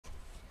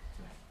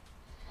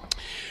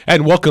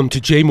And welcome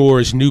to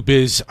Jmore's New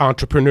Biz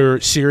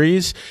Entrepreneur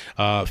Series,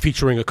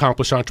 featuring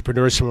accomplished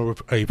entrepreneurs from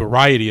a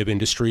variety of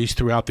industries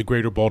throughout the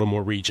greater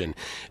Baltimore region.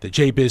 The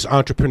JBiz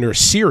Entrepreneur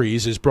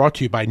Series is brought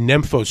to you by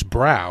Nemphos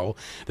Braue,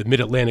 the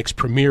Mid-Atlantic's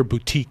premier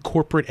boutique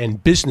corporate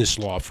and business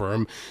law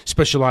firm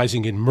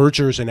specializing in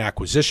mergers and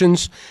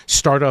acquisitions,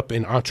 startup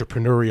and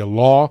entrepreneurial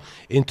law,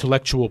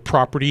 intellectual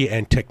property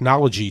and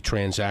technology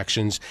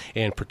transactions,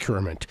 and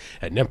procurement.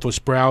 At Nemphos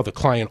Braue, the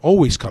client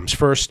always comes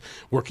first,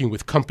 working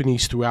with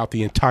companies throughout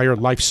the entire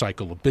life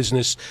cycle of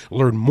business.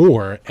 Learn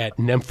more at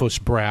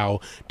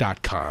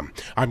nemphosbraue.com.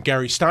 I'm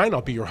Gary Stein.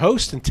 I'll be your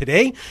host, and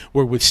today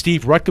we're with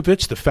Steve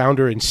Rutkovitz, the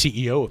founder and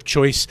CEO of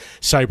Choice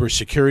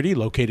CyberSecurity,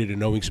 located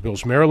in Owings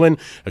Mills, Maryland,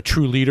 a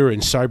true leader in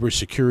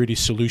cybersecurity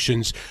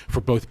solutions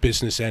for both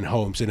business and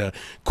homes. And a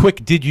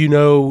quick did you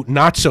know,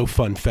 not so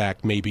fun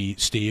fact maybe,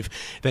 Steve,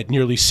 that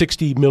nearly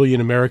 60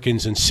 million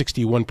Americans and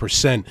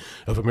 61%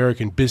 of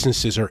American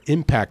businesses are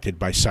impacted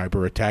by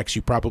cyber attacks.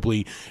 You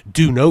probably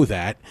do know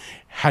that.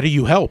 How do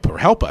you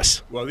help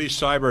us? Well, these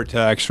cyber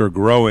attacks are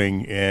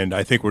growing, and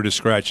I think we're just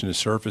scratching the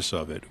surface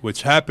of it.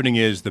 What's happening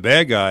is the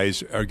bad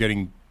guys are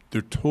getting,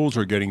 their tools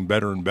are getting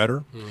better and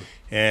better,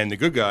 and the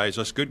good guys,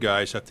 us good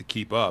guys, have to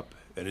keep up.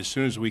 And as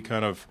soon as we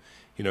kind of,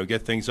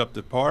 get things up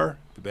to par,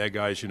 the bad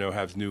guys,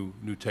 have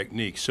new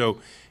techniques. So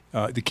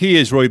the key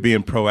is really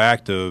being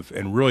proactive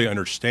and really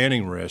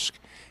understanding risk.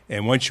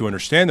 And once you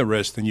understand the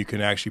risk, then you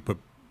can actually put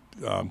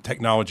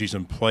technologies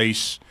in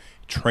place,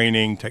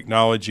 training,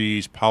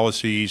 technologies,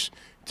 policies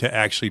to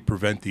actually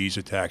prevent these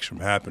attacks from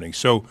happening.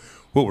 So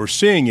what we're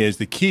seeing is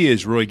the key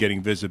is really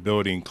getting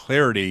visibility and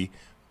clarity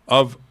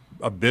of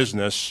a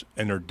business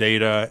and their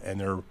data and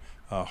their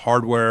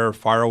hardware,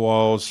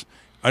 firewalls,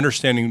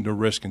 understanding the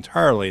risk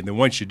entirely. And then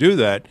once you do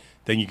that,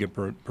 then you can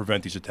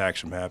prevent these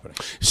attacks from happening.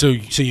 So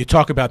you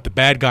talk about the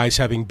bad guys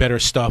having better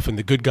stuff and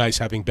the good guys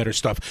having better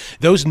stuff.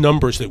 Those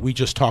numbers that we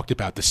just talked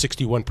about, the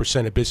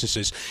 61% of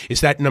businesses,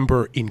 is that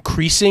number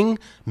increasing,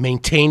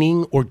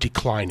 maintaining, or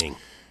declining?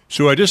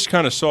 So I just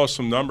kind of saw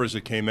some numbers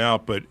that came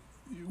out, but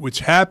what's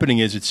happening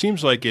is it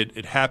seems like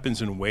it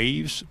happens in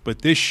waves,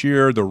 but this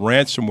year the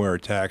ransomware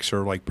attacks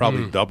are like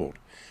probably doubled.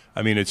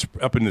 I mean, it's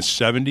up in the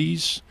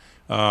 70s.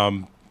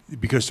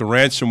 Because the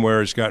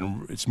ransomware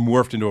it's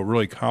morphed into a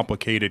really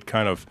complicated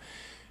kind of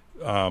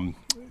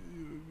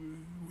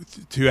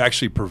to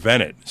actually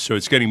prevent it. So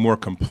it's getting more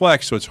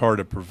complex, so it's hard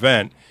to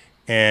prevent,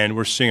 and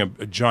we're seeing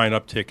a giant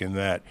uptick in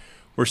that.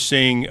 We're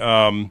seeing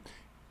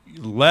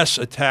less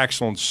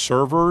attacks on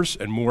servers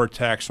and more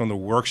attacks on the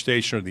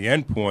workstation or the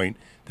endpoint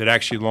that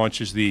actually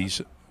launches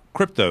these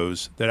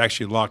cryptos that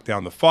actually lock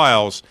down the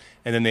files,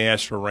 and then they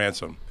ask for a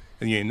ransom.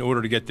 And in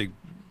order to get the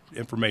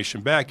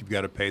information back, you've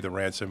got to pay the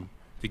ransom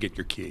to get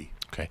your key.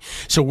 Okay,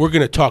 so we're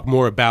going to talk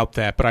more about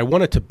that, but I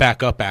wanted to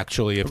back up,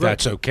 actually, if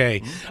that's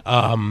okay.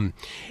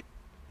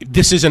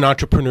 This is an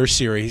entrepreneur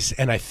series,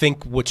 and I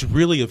think what's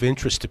really of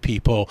interest to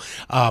people,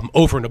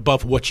 over and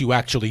above what you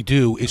actually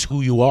do, is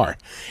who you are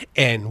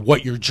and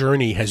what your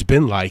journey has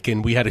been like.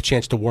 And we had a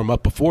chance to warm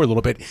up before a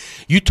little bit.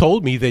 You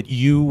told me that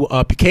you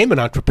became an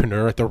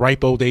entrepreneur at the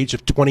ripe old age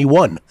of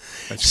 21.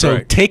 That's correct. So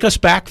take us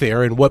back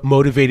there and what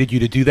motivated you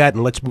to do that,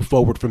 and let's move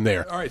forward from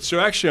there. All right,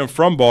 so actually I'm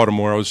from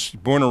Baltimore. I was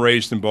born and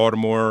raised in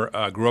Baltimore,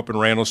 grew up in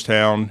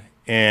Randallstown.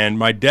 And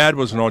my dad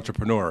was an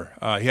entrepreneur.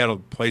 He had a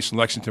place in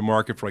Lexington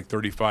Market for like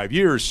 35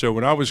 years. So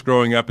when I was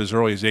growing up as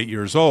early as 8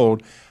 years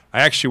old,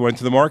 I actually went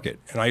to the market.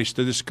 And I used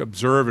to just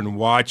observe and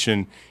watch.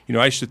 And,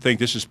 I used to think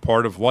this is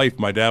part of life.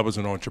 My dad was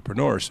an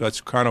entrepreneur. So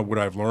that's kind of what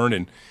I've learned.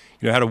 And,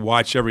 how to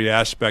watch every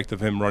aspect of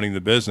him running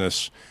the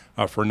business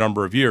for a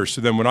number of years.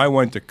 So then when I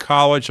went to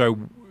college, I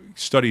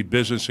studied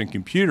business and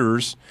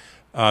computers.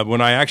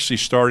 When I actually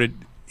started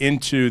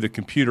into the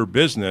computer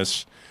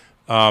business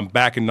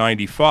back in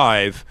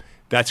 '95,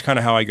 that's kind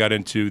of how I got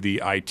into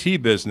the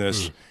IT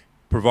business,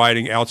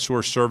 providing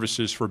outsourced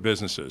services for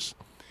businesses.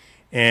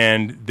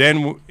 And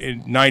then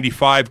in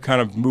 '95,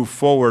 kind of moved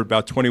forward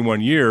about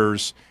 21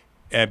 years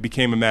and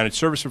became a managed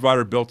service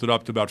provider, built it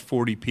up to about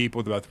 40 people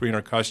with about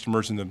 300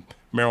 customers in the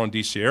Maryland,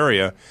 D.C.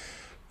 area.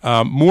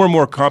 More and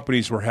more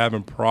companies were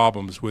having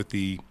problems with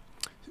the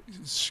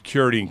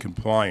security and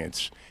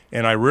compliance.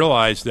 And I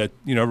realized that,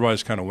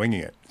 everybody's kind of winging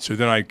it. So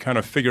then I kind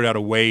of figured out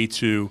a way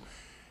to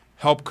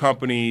help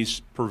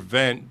companies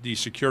prevent these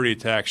security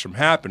attacks from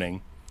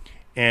happening,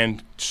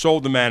 and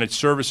sold the managed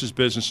services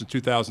business in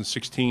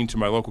 2016 to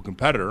my local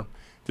competitor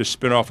to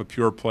spin off a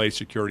pure play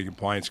security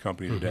compliance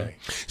company today.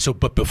 So,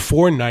 but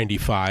before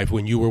 '95,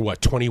 when you were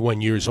 21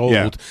 years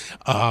old,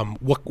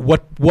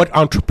 what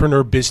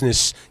entrepreneur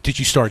business did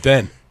you start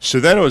then? So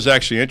then it was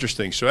actually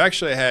interesting. So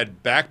actually I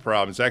had back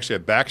problems. Actually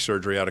had back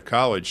surgery out of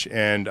college,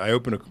 and I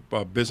opened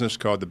a business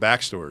called the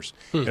Back Stores.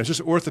 And it's just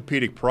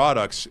orthopedic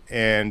products,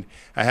 and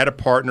I had a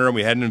partner, and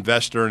we had an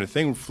investor, and the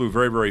thing flew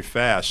very, very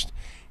fast.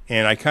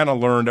 And I kind of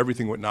learned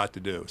everything what not to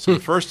do. So the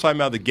first time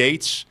out of the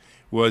gates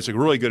was a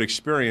really good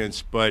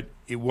experience, but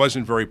it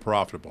wasn't very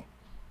profitable.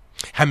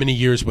 How many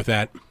years with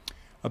that?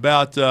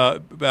 About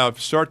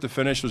start to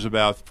finish was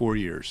about 4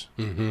 years.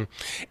 Mm-hmm.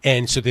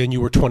 And so then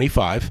you were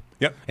 25.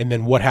 Yep. And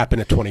then what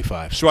happened at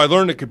 25? So I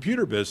learned the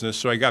computer business.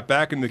 So I got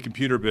back in the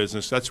computer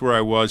business. That's where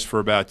I was for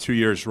about 2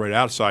 years right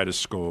outside of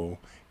school.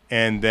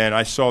 And then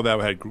I saw that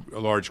we had a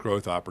large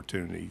growth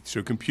opportunity.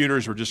 So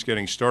computers were just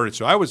getting started.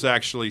 So I was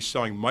actually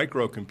selling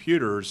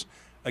microcomputers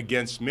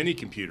against mini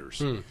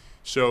computers.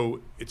 So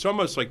it's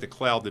almost like the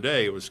cloud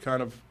today. It was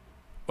kind of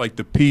like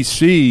the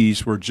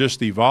PCs were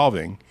just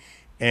evolving.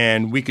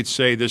 And we could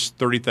say this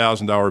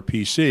 $30,000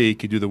 PC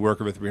could do the work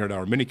of a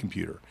 $300 mini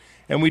computer.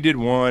 And we did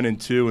 1 and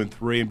 2 and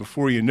 3, and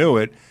before you knew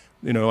it,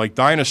 you know, like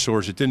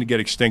dinosaurs, it didn't get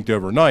extinct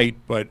overnight,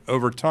 but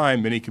over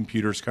time, mini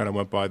computers kind of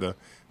went by the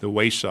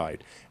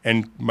wayside,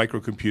 and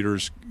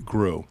microcomputers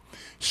grew.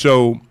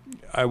 So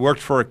I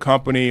worked for a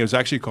company, it was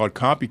actually called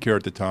CompuCare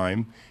at the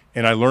time,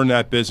 and I learned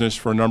that business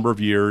for a number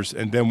of years,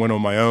 and then went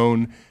on my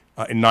own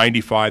in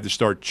 '95 to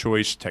start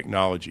Choice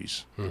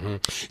Technologies. Mm-hmm.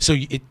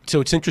 So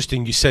it's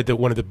interesting. You said that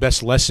one of the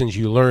best lessons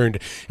you learned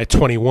at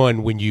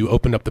 21 when you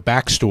opened up the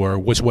back store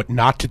was what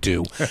not to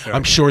do.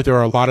 I'm sure there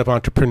are a lot of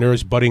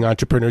entrepreneurs, budding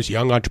entrepreneurs,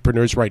 young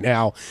entrepreneurs right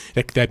now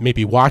that may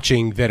be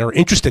watching that are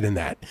interested in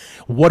that.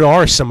 What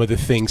are some of the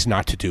things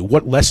not to do?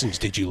 What lessons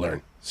did you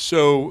learn?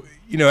 So,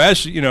 you know,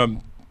 as you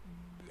know,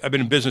 I've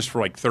been in business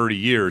for like 30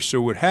 years.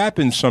 So what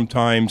happens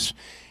sometimes,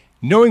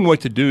 knowing what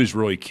to do is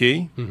really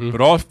key,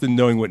 but often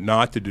knowing what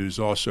not to do is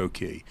also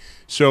key.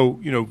 So,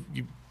 you know,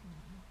 you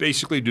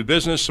basically do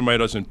business, somebody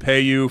doesn't pay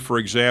you, for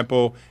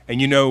example,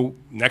 and you know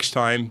next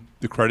time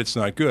the credit's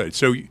not good.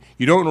 So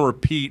you don't want to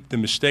repeat the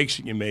mistakes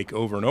that you make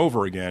over and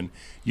over again.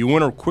 You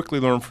want to quickly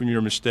learn from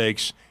your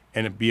mistakes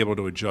and be able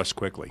to adjust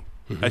quickly.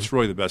 That's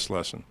really the best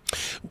lesson.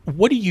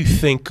 What do you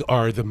think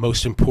are the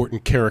most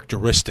important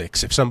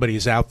characteristics if somebody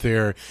is out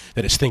there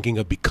that is thinking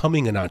of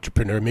becoming an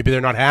entrepreneur? Maybe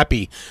they're not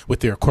happy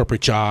with their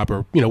corporate job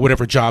or, you know,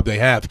 whatever job they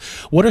have.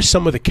 What are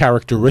some of the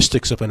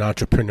characteristics of an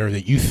entrepreneur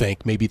that you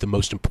think may be the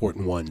most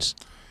important ones?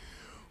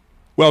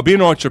 Well,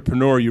 being an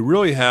entrepreneur, you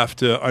really have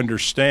to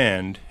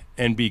understand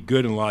and be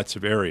good in lots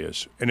of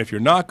areas. And if you're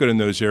not good in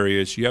those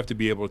areas, you have to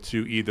be able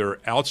to either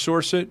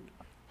outsource it,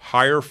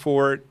 hire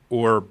for it,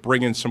 or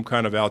bring in some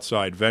kind of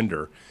outside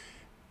vendor.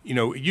 You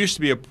know, it used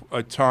to be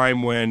a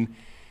time when,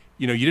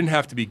 you know, you didn't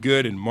have to be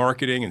good in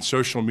marketing and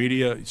social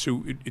media.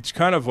 So it's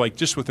kind of like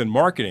just within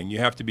marketing, you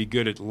have to be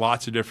good at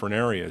lots of different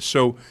areas.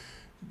 So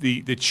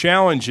the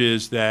challenge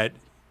is that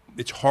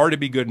it's hard to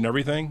be good in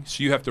everything.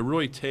 So you have to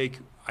really take,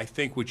 I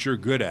think, what you're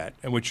good at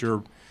and what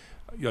you're,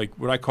 like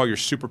what I call your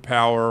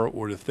superpower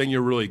or the thing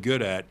you're really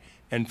good at,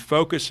 and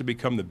focus to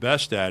become the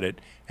best at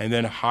it, and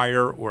then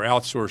hire or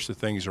outsource the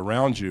things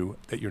around you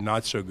that you're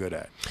not so good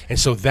at. And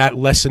so that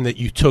lesson that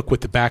you took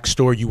with the back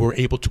store, you were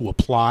able to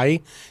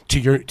apply to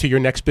your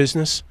next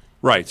business?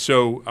 Right.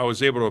 So I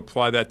was able to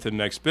apply that to the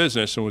next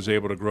business and was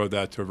able to grow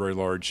that to a very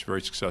large,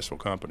 very successful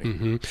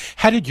company.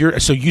 How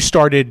did so you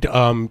started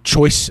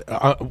Choice,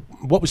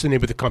 what was the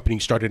name of the company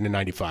you started in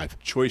 '95?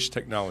 Choice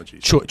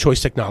Technologies.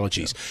 Choice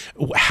Technologies.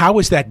 Yeah. How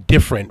is that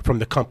different from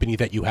the company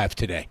that you have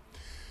today?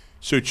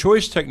 So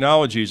Choice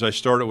Technologies, I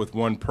started with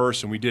one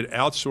person. We did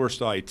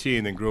outsourced IT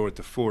and then grew it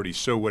to 40.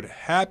 So what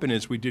happened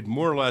is we did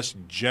more or less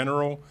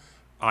general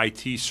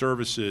IT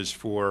services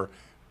for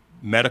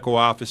medical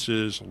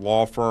offices,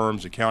 law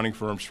firms, accounting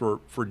firms,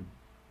 for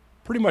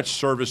pretty much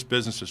service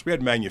businesses. We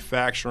had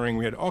manufacturing.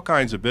 We had all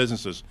kinds of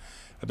businesses,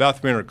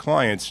 about 300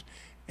 clients.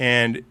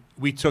 And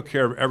we took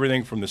care of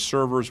everything from the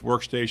servers,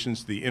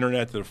 workstations, the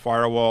internet, to the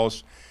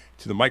firewalls,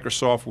 to the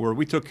Microsoft Word.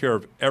 We took care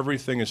of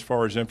everything as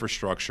far as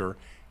infrastructure,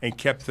 and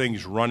kept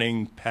things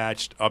running,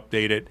 patched,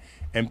 updated,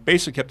 and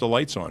basically kept the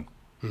lights on.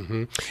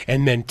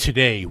 And then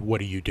today, what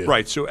do you do?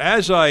 Right. So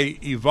as I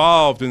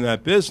evolved in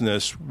that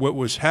business, what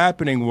was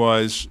happening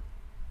was,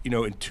 you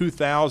know, in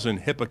 2000,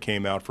 HIPAA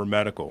came out for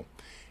medical.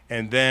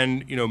 And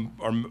then, you know,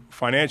 our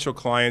financial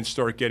clients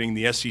start getting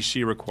the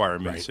SEC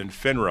requirements and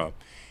FINRA.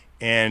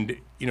 And,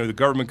 you know, the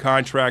government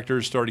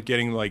contractors started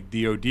getting like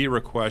DOD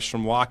requests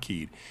from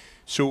Lockheed.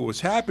 So what was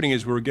happening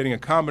is we were getting a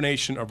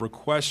combination of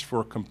requests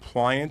for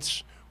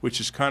compliance, which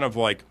is kind of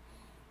like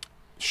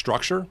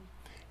structure.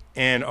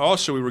 And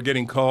also we were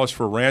getting calls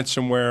for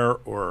ransomware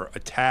or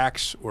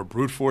attacks or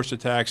brute force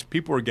attacks.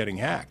 People were getting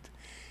hacked.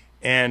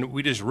 And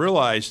we just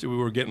realized that we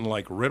were getting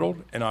like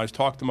riddled. And I was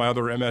talking to my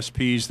other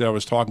MSPs that I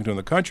was talking to in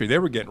the country. They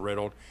were getting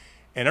riddled.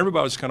 And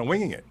everybody was kind of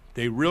winging it.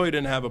 They really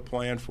didn't have a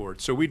plan for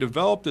it. So we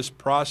developed this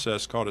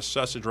process called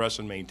assess, address,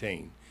 and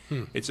maintain.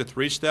 It's a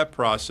 3-step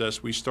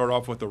process. We start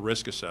off with a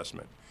risk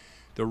assessment.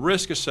 The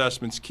risk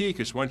assessment's key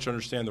because once you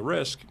understand the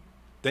risk,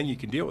 then you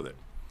can deal with it.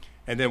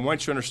 And then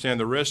once you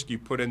understand the risk, you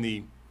put in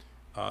the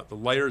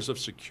layers of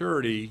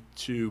security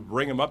to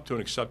bring them up to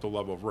an acceptable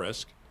level of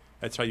risk.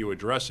 That's how you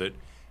address it.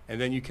 And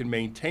then you can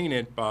maintain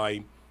it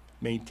by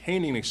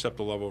maintaining an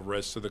acceptable level of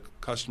risk so the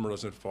customer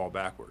doesn't fall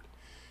backward.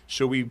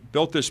 So we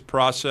built this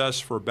process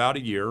for about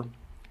a year.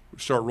 We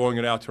started rolling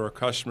it out to our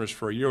customers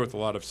for a year with a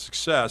lot of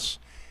success.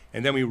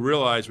 And then we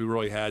realized we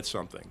really had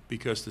something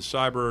because the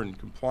cyber and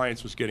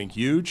compliance was getting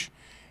huge.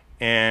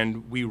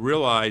 And we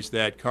realized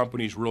that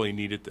companies really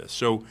needed this.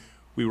 So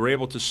we were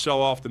able to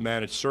sell off the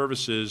managed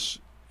services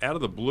out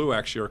of the blue.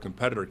 Actually, our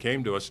competitor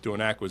came to us to do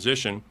an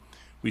acquisition.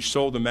 We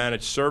sold the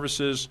managed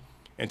services,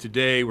 and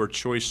today we're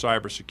Choice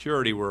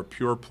CyberSecurity. We're a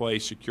pure play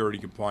security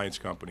compliance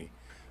company,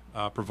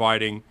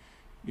 providing,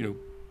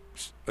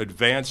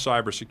 advanced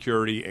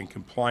cybersecurity and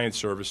compliance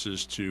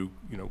services to,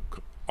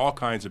 all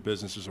kinds of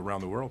businesses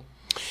around the world.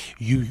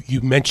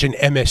 You mentioned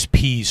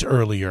MSPs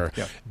earlier,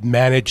 Yeah.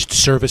 managed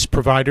service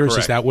providers.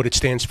 Correct. Is that what it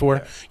stands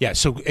for? Yeah.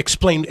 So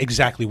explain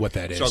exactly what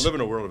that is. So I live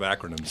in a world of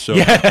acronyms. So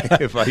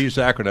if I use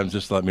acronyms,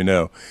 just let me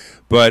know.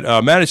 But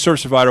managed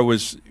service provider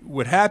was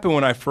what happened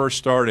when I first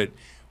started.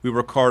 We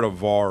were called a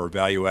VAR, or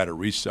value-added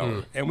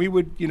reseller, and we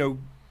would,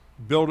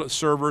 build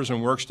servers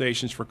and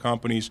workstations for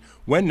companies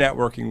when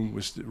networking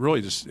was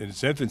really just in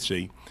its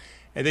infancy.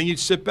 And then you'd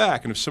sit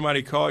back, and if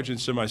somebody called you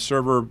and said my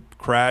server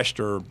crashed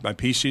or my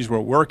PCs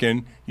weren't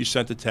working, you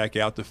sent the tech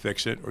out to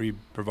fix it, or you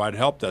provided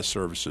help desk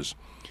services.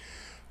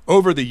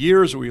 Over the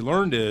years, what we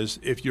learned is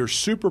if you're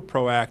super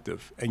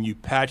proactive and you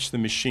patch the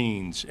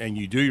machines and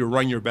you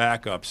run your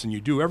backups and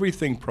you do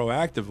everything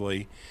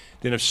proactively,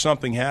 then if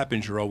something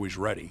happens, you're always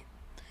ready.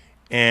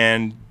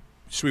 And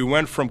so we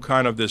went from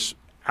kind of this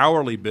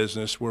hourly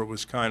business where it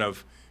was kind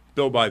of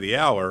billed by the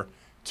hour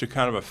to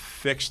kind of a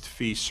fixed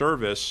fee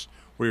service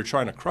where you're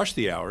trying to crush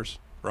the hours,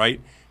 right,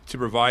 to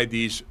provide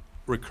these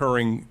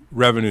recurring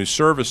revenue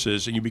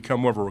services, and you become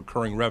more of a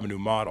recurring revenue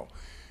model.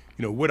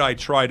 What I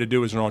try to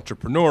do as an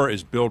entrepreneur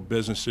is build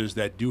businesses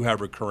that do have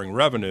recurring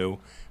revenue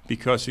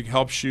because it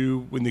helps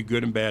you in the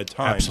good and bad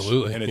times.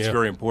 Absolutely. And it's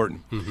very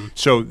important.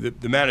 So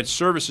the managed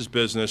services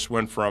business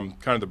went from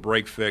kind of the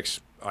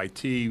break-fix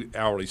IT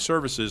hourly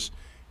services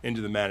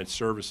into the managed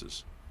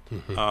services.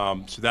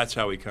 So that's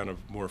how we kind of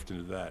morphed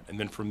into that. And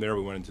then from there,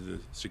 we went into the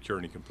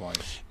security and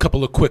compliance.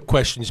 Couple of quick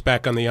questions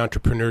back on the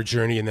entrepreneur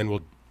journey, and then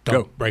we'll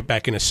dump right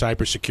back into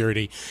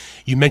cybersecurity.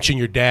 You mentioned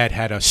your dad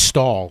had a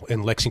stall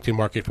in Lexington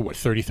Market for,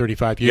 30,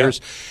 35 years?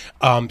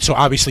 Yeah. So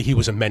obviously he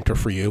was a mentor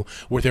for you.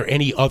 Were there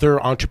any other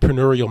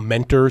entrepreneurial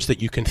mentors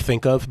that you can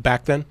think of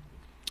back then?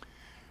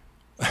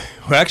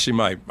 Well, actually,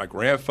 my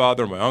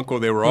grandfather, my uncle,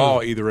 they were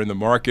all either in the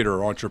market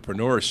or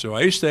entrepreneurs. So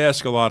I used to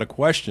ask a lot of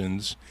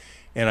questions,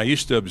 and I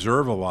used to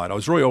observe a lot. I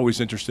was really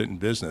always interested in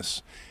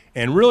business.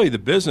 And really, the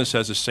business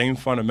has the same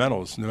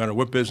fundamentals. No matter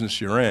what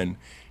business you're in,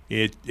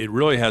 it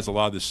really has a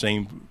lot of the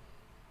same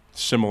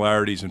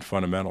similarities and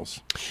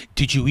fundamentals.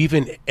 Did you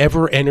even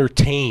ever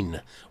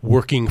entertain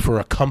working for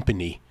a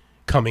company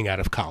coming out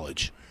of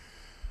college?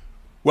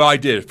 Well, I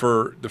did.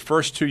 For the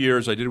first 2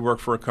 years, I did work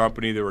for a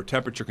company. They were a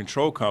temperature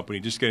control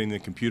company, just getting in the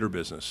computer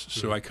business.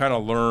 So I kind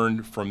of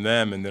learned from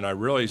them, and then I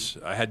realized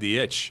I had the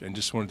itch and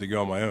just wanted to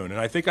go on my own.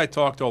 And I think I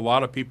talked to a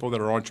lot of people that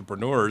are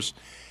entrepreneurs,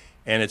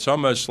 and it's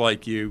almost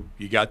like you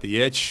got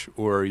the itch,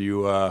 or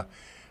you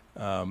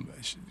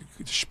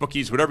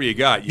spookies, whatever you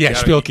got.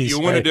 Spookies.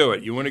 You want to do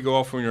it. You want to go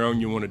off on your own.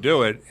 You want to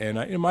do it.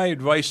 And my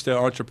advice to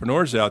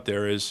entrepreneurs out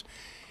there is,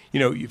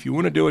 if you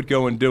want to do it,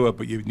 go and do it,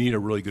 but you need a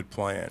really good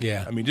plan.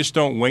 Yeah. I mean, just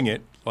don't wing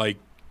it. Like,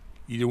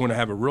 you want to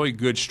have a really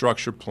good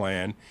structured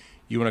plan.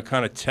 You want to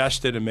kind of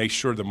test it and make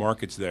sure the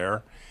market's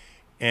there,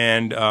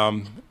 and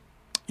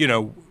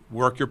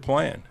work your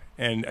plan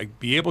and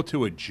be able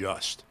to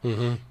adjust.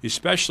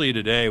 Especially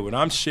today, what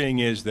I'm seeing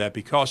is that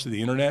because of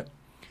the internet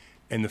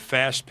and the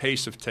fast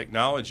pace of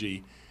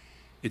technology,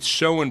 it's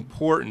so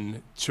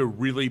important to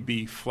really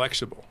be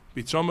flexible.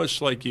 It's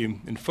almost like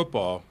in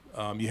football,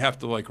 you have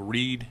to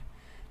read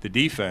the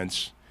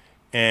defense,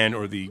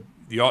 or the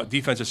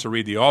defense has to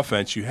read the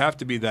offense. You have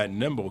to be that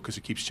nimble because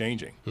it keeps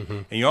changing.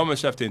 And you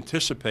almost have to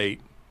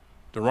anticipate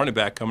the running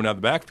back coming out of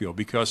the backfield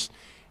because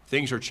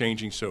things are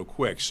changing so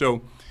quick.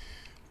 So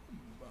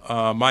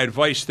my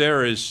advice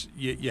there is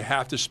you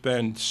have to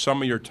spend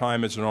some of your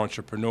time as an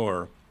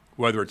entrepreneur,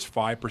 whether it's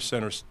 5%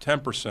 or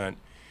 10%,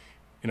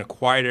 in a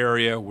quiet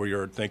area where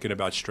you're thinking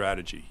about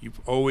strategy.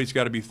 You've always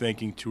got to be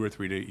thinking 2 or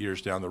 3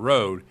 years down the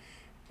road.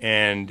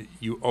 And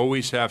you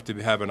always have to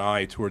have an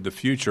eye toward the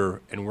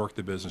future and work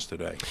the business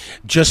today.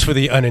 Just for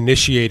the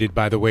uninitiated,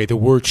 by the way, the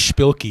word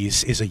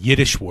spilkies is a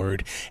Yiddish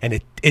word,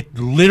 and it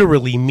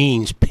literally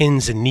means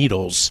pins and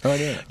needles. Oh,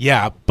 yeah.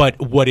 Yeah, but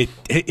what it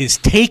is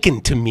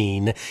taken to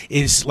mean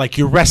is like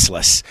you're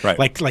restless. Right.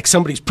 Like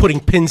somebody's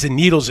putting pins and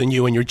needles in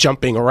you and you're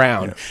jumping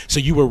around. Yeah.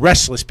 So you were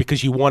restless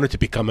because you wanted to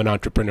become an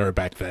entrepreneur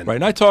back then. Right,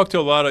 and I talk to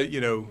a lot of,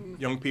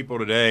 young people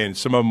today, and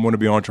some of them want to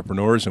be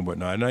entrepreneurs and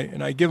whatnot,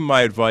 and I give them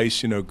my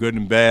advice, good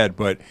and bad.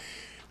 But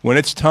when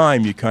it's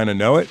time, you kind of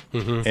know it,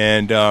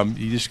 and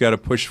you just got to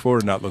push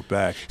forward and not look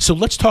back. So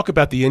let's talk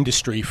about the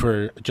industry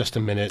for just a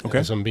minute, okay,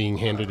 as I'm being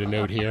handed a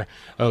note here.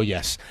 Oh,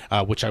 yes,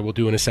 which I will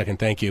do in a second.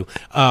 Thank you.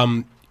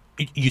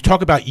 You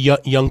talk about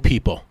young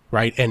people,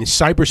 right? And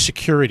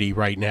cybersecurity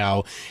right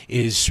now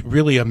is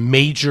really a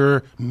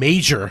major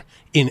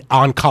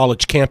on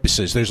college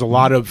campuses. There's a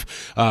lot of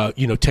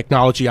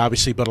technology,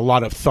 obviously, but a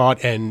lot of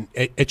thought and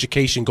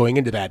education going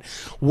into that.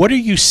 What are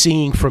you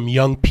seeing from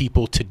young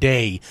people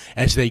today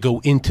as they go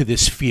into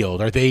this field?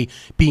 Are they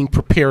being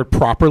prepared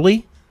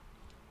properly?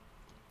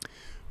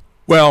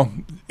 Well,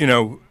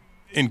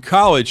 in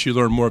college, you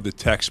learn more of the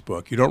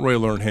textbook. You don't really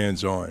learn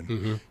hands-on.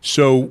 Mm-hmm.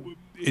 So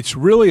it's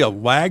really a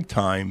lag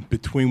time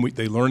between what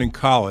they learn in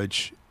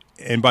college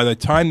and by the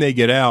time they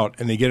get out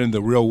and they get into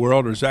the real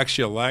world, there's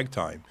actually a lag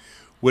time.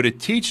 What it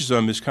teaches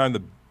them is kind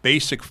of the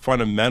basic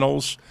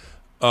fundamentals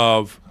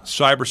of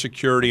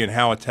cybersecurity and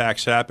how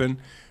attacks happen.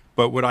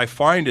 But what I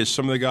find is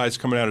some of the guys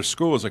coming out of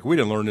school is like, we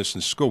didn't learn this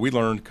in school. We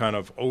learned kind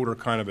of older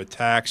kind of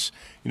attacks,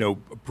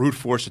 brute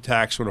force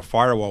attacks on a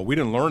firewall. We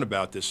didn't learn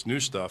about this new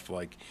stuff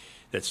like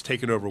that's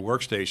taken over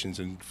workstations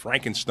and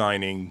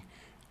Frankensteining.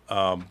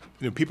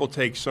 People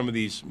take some of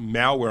these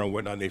malware and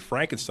whatnot, and they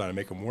Frankenstein and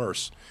make them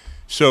worse.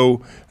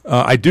 So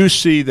I do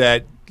see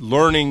that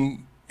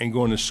learning and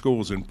going to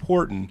school is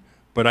important,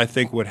 but I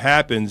think what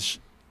happens,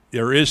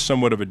 there is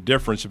somewhat of a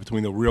difference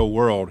between the real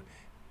world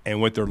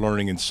and what they're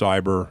learning in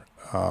cyber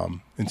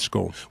in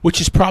school. Which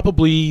is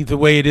probably the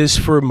way it is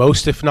for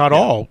most, if not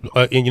all.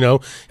 Education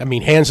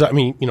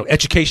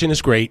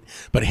is great,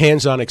 but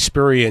hands-on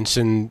experience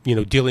and,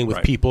 dealing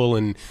with people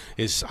and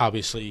is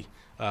obviously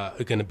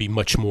going to be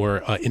much more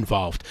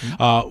involved.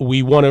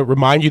 We want to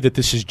remind you that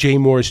this is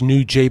Jmore's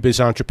new JBiz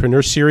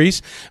Entrepreneur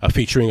Series,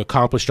 featuring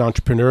accomplished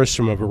entrepreneurs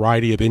from a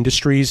variety of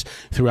industries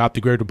throughout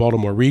the greater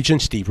Baltimore region.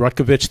 Steve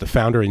Rutkovitz, the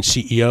founder and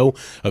CEO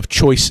of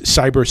Choice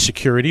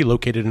CyberSecurity,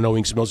 located in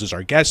Owings Mills, is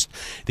our guest.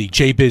 The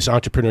JBiz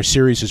Entrepreneur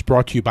Series is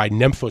brought to you by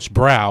Nemphos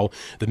Braue,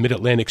 the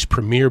Mid-Atlantic's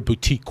premier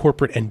boutique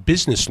corporate and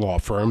business law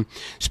firm,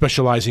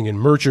 specializing in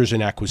mergers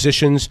and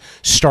acquisitions,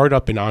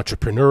 startup and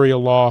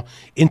entrepreneurial law,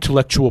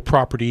 intellectual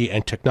property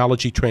and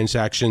technology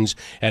transactions,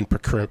 and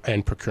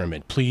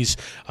procurement. Please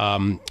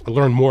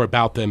learn more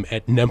about them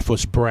at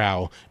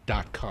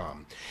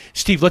nemphosbraue.com.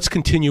 Steve, let's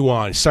continue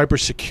on.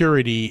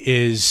 Cybersecurity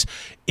is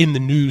in the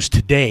news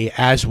today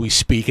as we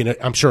speak, and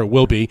I'm sure it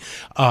will be.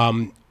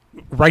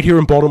 Right here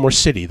in Baltimore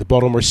City, the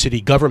Baltimore City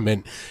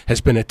government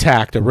has been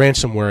attacked, a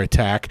ransomware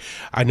attack.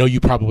 I know you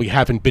probably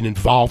haven't been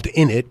involved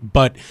in it,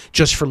 but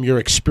just from your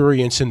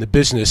experience in the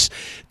business,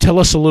 tell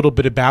us a little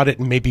bit about it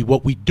and maybe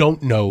what we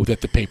don't know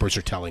that the papers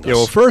are telling us. Yeah,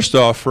 well, first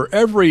off, for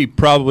every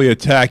probably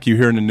attack you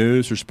hear in the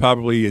news, there's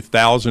probably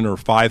 1,000 or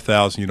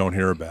 5,000 you don't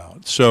hear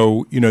about.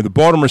 So, the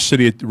Baltimore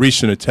City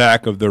recent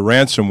attack of the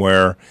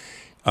ransomware,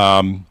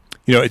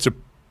 it's a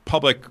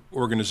public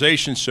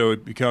organization, so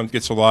it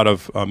gets a lot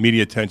of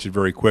media attention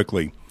very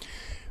quickly.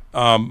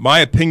 My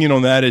opinion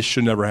on that is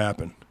should never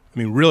happen. I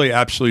mean, really,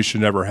 absolutely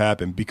should never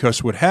happen,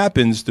 because what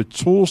happens, the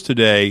tools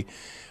today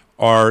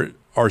are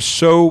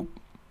so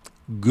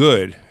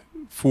good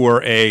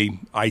for a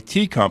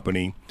IT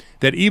company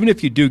that even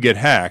if you do get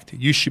hacked,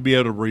 you should be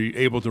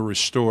able to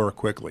restore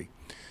quickly.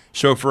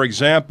 So, for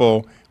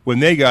example, when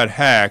they got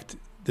hacked,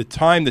 the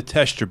time to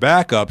test your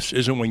backups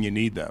isn't when you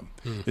need them.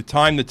 The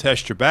time to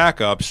test your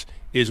backups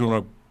is on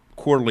a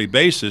quarterly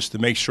basis to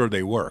make sure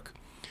they work.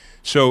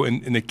 So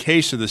in the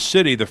case of the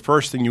city, the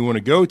first thing you want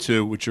to go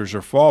to, which is their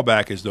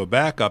fallback, is their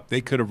backup.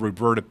 They could have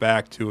reverted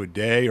back to a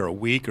day or a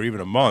week or even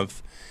a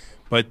month,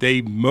 but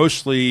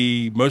most of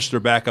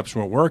their backups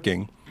weren't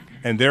working,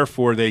 and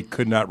therefore they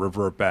could not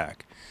revert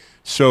back.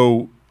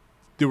 So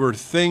there were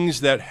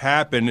things that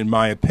happened, in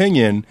my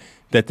opinion,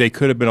 that they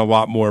could have been a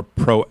lot more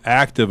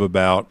proactive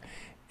about,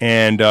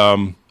 and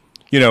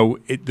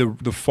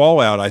the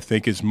fallout, I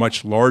think, is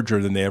much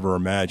larger than they ever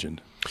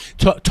imagined.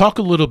 Talk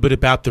a little bit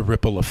about the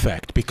ripple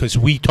effect, because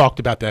we talked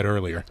about that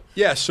earlier.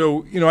 Yeah,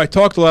 so, I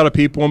talked to a lot of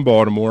people in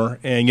Baltimore,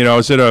 and, I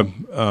was at a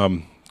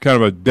kind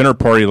of a dinner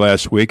party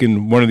last week,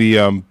 and one of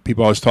the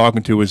people I was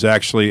talking to was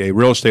actually a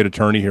real estate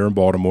attorney here in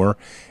Baltimore,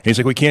 and he's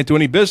like, we can't do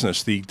any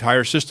business. The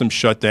entire system's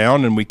shut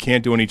down, and we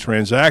can't do any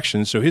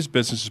transactions, so his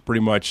business is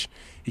pretty much,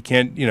 he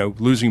can't,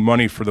 losing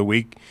money for the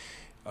week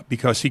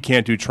because he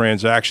can't do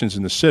transactions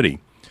in the city.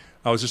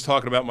 I was just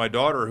talking about my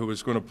daughter who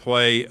was going to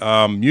play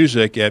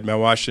music at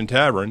Mount Washington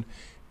Tavern,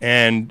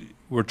 and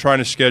we're trying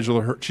to schedule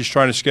her. She's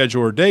trying to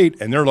schedule her date,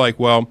 and they're like,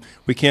 "Well,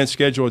 we can't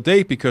schedule a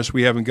date because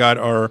we haven't got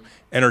our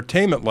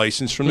entertainment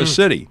license from the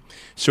city."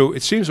 So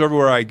it seems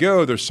everywhere I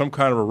go, there's some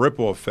kind of a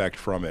ripple effect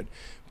from it.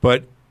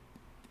 But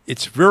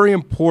it's very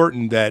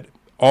important that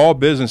all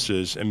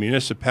businesses and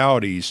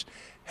municipalities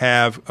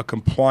have a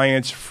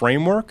compliance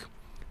framework,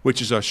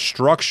 which is a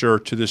structure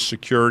to this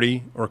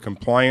security or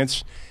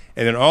compliance,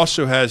 and it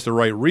also has the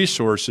right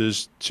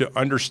resources to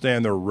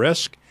understand the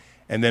risk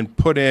and then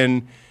put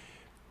in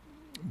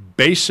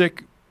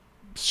basic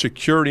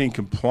security and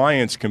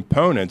compliance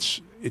components.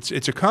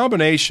 It's a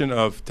combination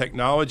of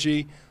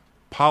technology,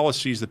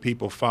 policies that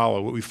people follow.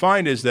 What we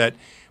find is that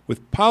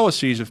with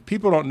policies, if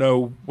people don't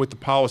know what the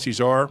policies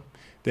are,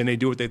 then they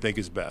do what they think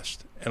is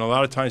best. And a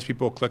lot of times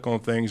people click on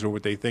things or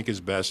what they think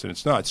is best, and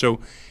it's not. So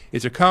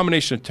it's a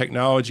combination of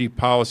technology,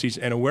 policies,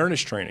 and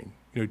awareness training.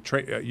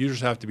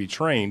 Users have to be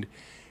trained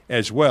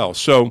as well.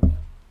 So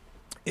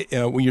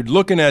when you're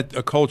looking at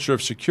a culture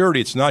of security,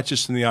 it's not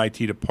just in the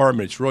IT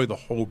department, it's really the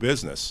whole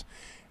business.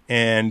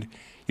 And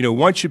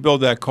once you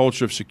build that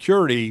culture of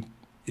security,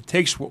 it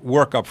takes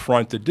work up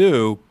front to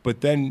do,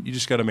 but then you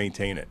just got to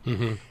maintain it.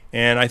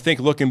 And I think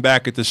looking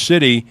back at the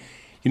city,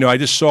 I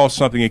just saw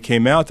something that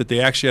came out that they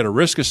actually had a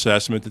risk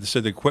assessment that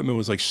said the equipment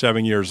was like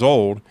 7 years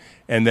old,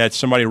 and that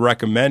somebody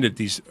recommended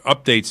these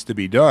updates to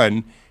be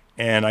done,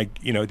 and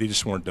they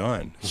just weren't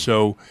done.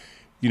 So,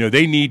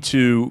 they need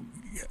to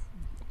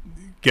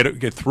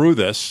get through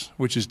this,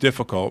 which is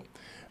difficult.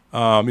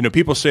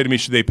 People say to me,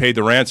 should they pay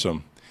the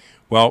ransom?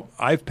 Well,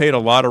 I've paid a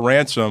lot of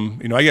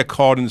ransom. I get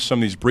called into some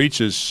of these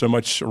breaches so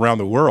much around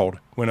the world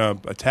when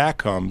an attack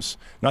comes,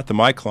 not to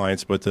my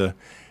clients, but to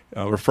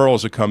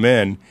referrals that come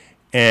in.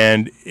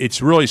 And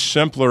it's really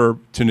simpler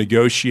to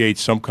negotiate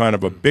some kind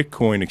of a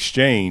Bitcoin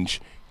exchange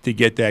to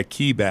get that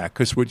key back.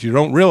 Because what you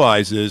don't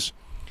realize is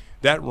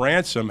that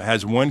ransom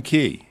has one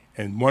key,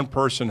 and one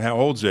person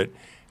holds it.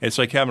 It's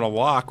like having a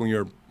lock on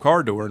your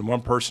car door, and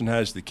one person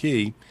has the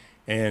key,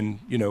 and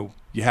you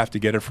have to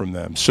get it from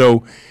them.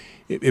 So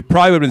it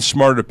probably would have been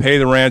smarter to pay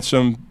the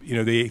ransom.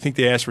 I think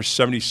they asked for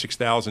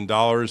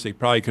 $76,000. They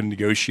probably could have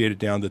negotiated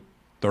down to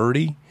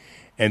 $30,000.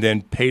 And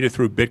then paid it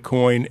through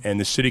Bitcoin, and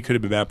the city could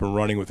have been up and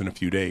running within a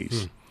few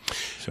days.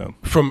 So,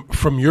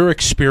 from your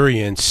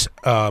experience,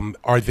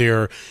 are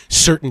there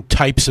certain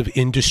types of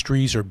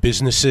industries or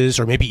businesses,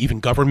 or maybe even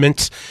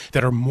governments,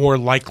 that are more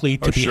likely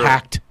to be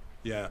hacked?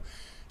 Yeah.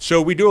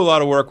 So we do a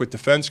lot of work with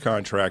defense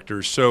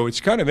contractors. So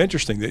it's kind of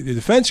interesting. The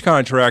defense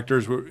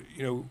contractors were,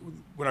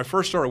 when I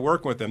first started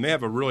working with them, they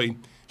have a really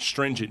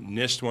stringent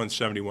NIST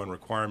 171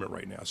 requirement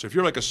right now. So if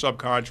you're like a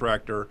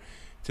subcontractor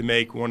to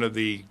make one of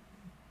the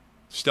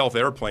stealth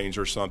airplanes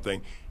or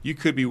something, you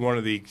could be one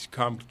of the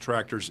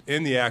contractors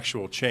in the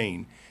actual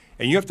chain,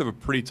 and you have to have a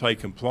pretty tight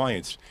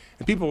compliance.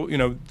 And people,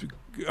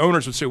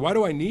 owners would say, why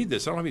do I need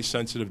this? I don't have any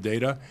sensitive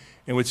data.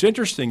 And what's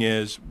interesting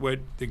is what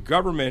the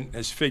government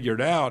has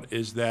figured out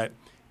is that,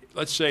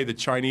 let's say the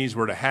Chinese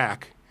were to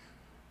hack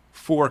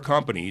 4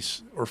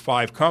 companies or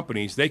 5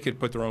 companies, they could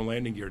put their own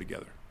landing gear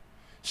together.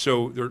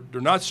 So they're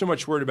not so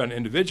much worried about an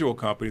individual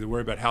company, they're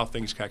worried about how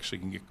things actually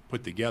can get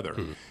put together.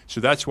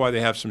 So that's why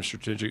they have some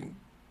strategic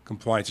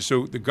compliance.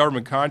 So the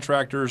government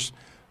contractors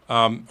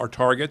are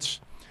targets.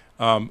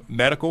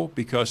 Medical,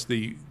 because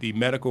the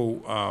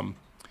medical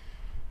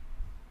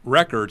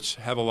records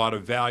have a lot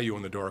of value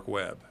on the dark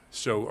web.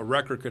 So a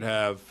record could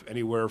have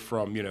anywhere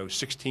from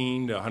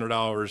 $16 to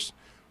 $100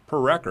 per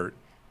record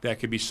that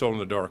could be sold on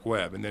the dark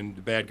web, and then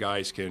the bad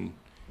guys can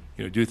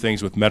do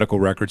things with medical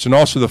records. And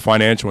also the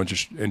financial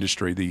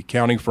industry, the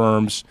accounting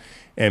firms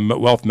and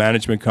wealth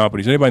management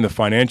companies, anybody in the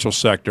financial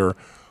sector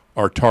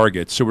are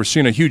targets. So we're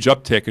seeing a huge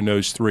uptick in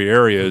those 3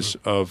 areas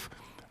of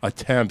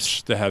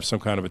attempts to have some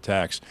kind of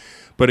attacks.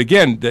 But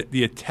again,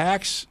 the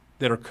attacks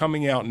that are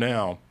coming out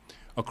now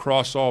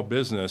across all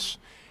business,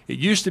 it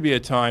used to be a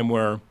time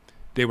where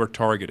they were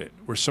targeted,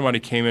 where somebody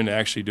came in to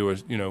actually do a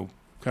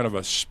kind of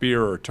a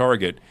spear or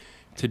target.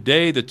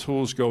 Today the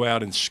tools go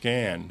out and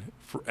scan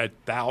at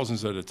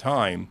thousands at a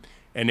time,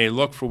 and they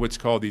look for what's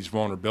called these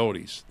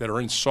vulnerabilities that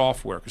are in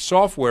software. Because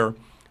software,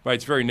 by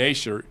its very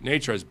nature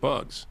has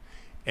bugs.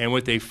 And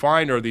what they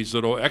find are these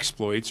little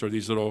exploits, or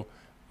these little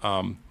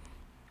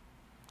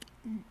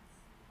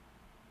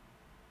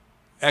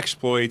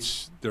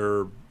exploits,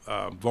 they're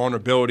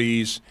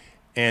vulnerabilities,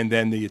 and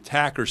then the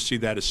attackers see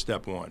that as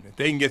step 1. If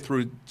they can get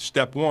through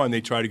step 1,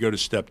 they try to go to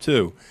step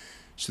 2.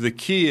 So the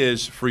key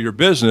is for your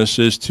business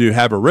is to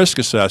have a risk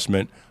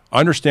assessment,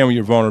 understand what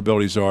your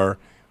vulnerabilities are,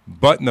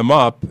 button them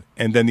up,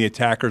 and then the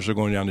attackers are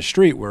going down the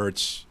street where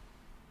it's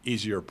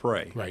easier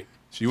prey. Right.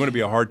 So you want to be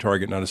a hard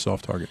target, not a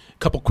soft target. A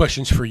couple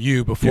questions for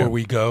you before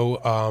we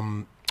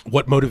go.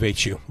 What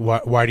motivates you?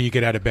 Why do you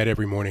get out of bed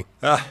every morning?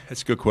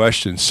 That's a good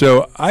question.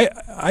 So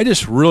I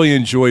just really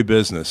enjoy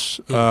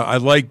business.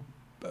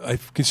 I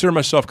consider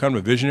myself kind of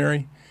a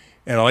visionary,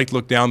 and I like to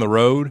look down the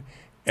road,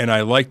 and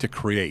I like to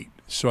create.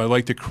 So I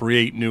like to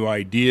create new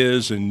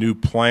ideas and new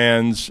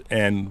plans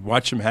and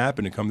watch them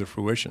happen and come to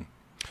fruition.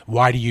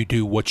 Why do you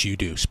do what you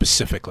do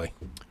specifically?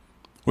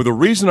 Well, the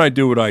reason I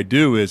do what I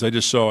do is I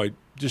just saw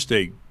just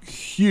a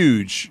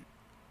huge.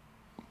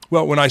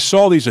 Well, when I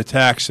saw these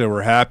attacks that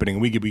were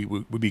happening, we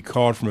would be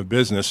called from a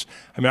business.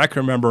 I mean, I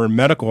can remember a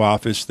medical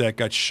office that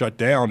got shut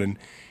down, and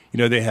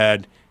they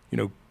had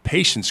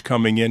patients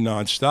coming in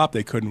nonstop.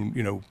 They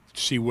couldn't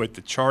see what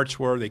the charts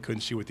were. They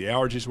couldn't see what the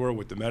allergies were,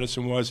 what the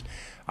medicine was.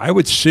 I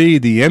would see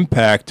the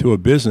impact to a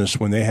business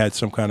when they had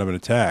some kind of an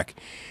attack,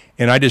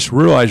 and I just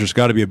realized there's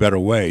got to be a better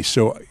way.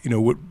 So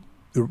what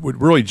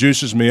really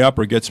juices me up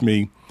or gets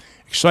me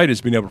excited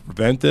is being able to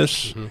prevent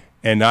this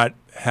and not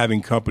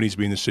having companies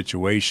be in the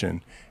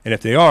situation. And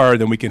if they are,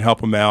 then we can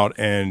help them out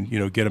and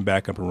get them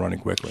back up and running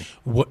quickly.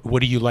 What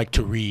do you like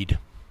to read?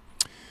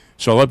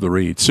 So I love to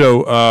read.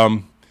 So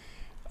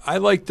I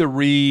like to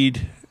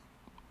read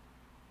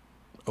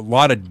a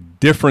lot of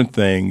different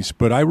things,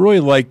 but I really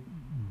like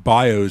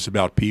bios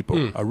about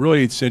people.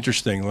 It's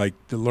interesting, like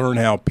to learn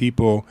how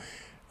people,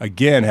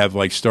 again, have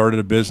started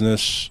a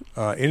business.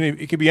 And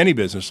it could be any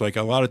business. Like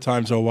a lot of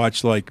times I'll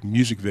watch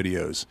music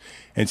videos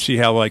and see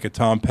how a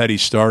Tom Petty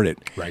started.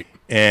 Right.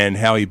 And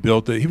how he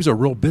built it. He was a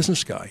real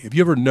business guy. Have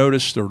you ever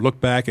noticed or looked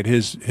back at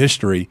his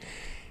history?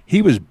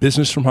 He was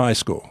business from high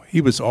school. He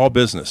was all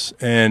business.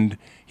 And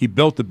he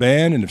built the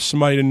band, and if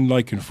somebody didn't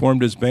like conform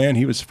to his band,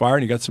 he was fired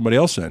and he got somebody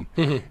else in.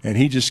 And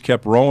he just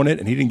kept rolling it,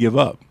 and he didn't give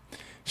up.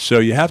 So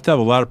you have to have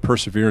a lot of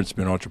perseverance to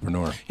be an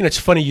entrepreneur. You know, it's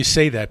funny you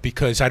say that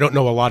because I don't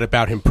know a lot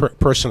about him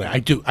personally. I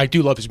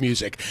do love his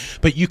music,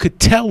 but you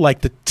could tell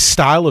like the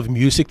style of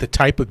music, the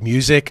type of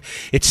music.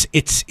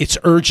 It's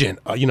urgent.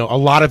 You know, a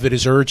lot of it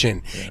is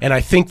urgent, and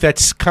I think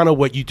that's kind of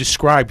what you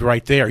described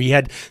right there. He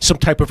had some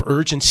type of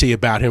urgency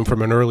about him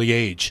from an early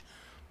age.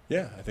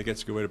 Yeah, I think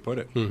that's a good way to put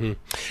it.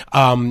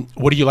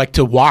 What do you like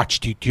to watch?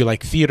 Do you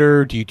like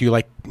theater? Do you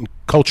like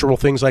cultural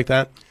things like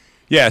that?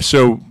 Yeah,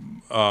 so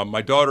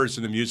my daughter's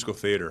in the musical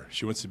theater.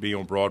 She wants to be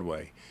on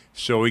Broadway.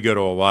 So we go to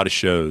a lot of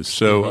shows.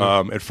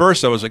 So at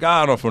first I was like,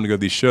 I don't know if I want to go to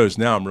these shows.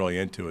 Now I'm really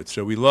into it.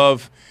 So we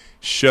love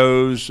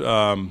shows,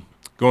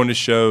 going to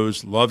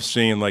shows, love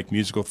seeing like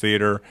musical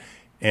theater,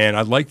 and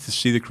I'd like to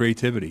see the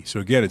creativity. So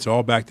again, it's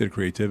all back to the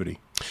creativity.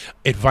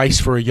 Advice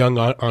for a young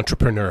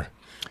entrepreneur,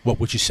 what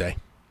would you say?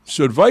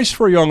 So advice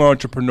for a young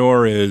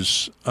entrepreneur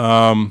is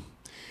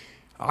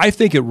I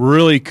think it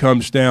really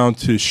comes down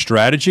to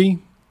strategy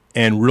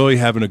and really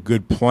having a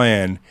good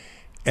plan.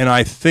 And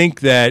I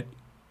think that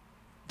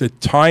the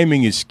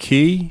timing is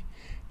key,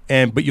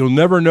 but you'll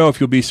never know if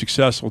you'll be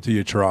successful till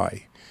you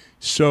try.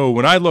 So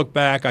when I look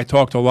back, I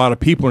talk to a lot of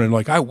people and they're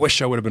like, I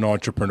wish I would have been an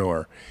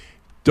entrepreneur.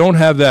 Don't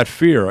have that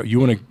fear.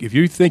 If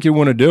you think you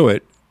want to do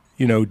it,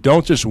 you know,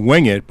 don't just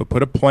wing it, but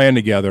put a plan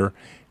together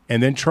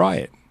and then try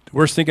it. The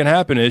worst thing that can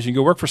happen is you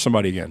can go work for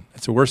somebody again.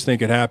 That's the worst thing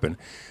that could happen.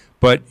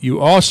 But you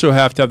also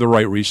have to have the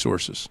right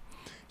resources.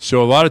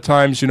 So a lot of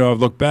times, you know, I've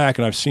looked back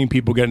and I've seen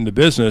people get into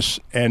business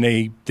and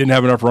they didn't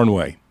have enough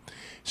runway.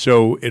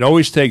 So it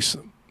always takes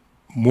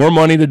more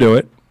money to do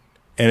it,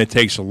 and it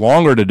takes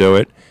longer to do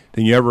it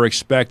than you ever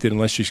expected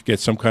unless you get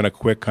some kind of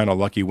quick, kind of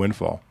lucky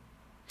windfall.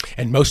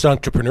 And most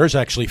entrepreneurs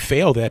actually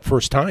fail that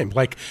first time.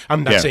 Like,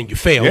 I'm not saying you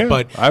failed,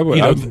 but I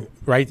would,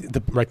 right?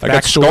 I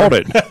got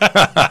scalded.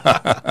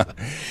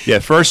 Yeah,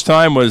 first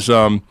time was,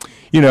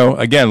 you know,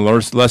 again,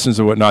 lessons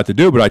of what not to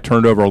do, but I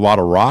turned over a lot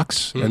of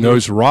rocks, and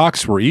those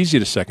rocks were easy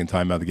the second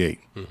time out of the gate.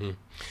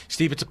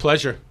 Steve, it's a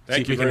pleasure.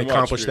 Thank you very much. See if we can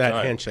accomplish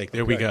that handshake.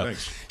 There we go.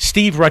 Thanks.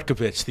 Steve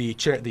Rutkovitz,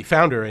 the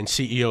founder and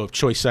CEO of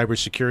Choice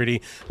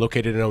CyberSecurity,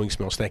 located in Owings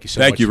Mills. Thank you so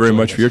much. Thank you very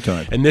much for your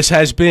time. And this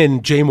has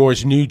been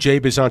Jmore's new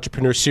JBiz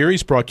Entrepreneur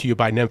Series, brought to you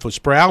by Nemphos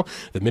Braue,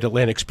 the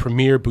Mid-Atlantic's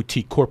premier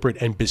boutique corporate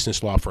and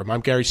business law firm.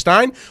 I'm Gary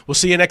Stein. We'll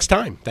see you next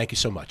time. Thank you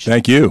so much.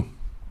 Thank you.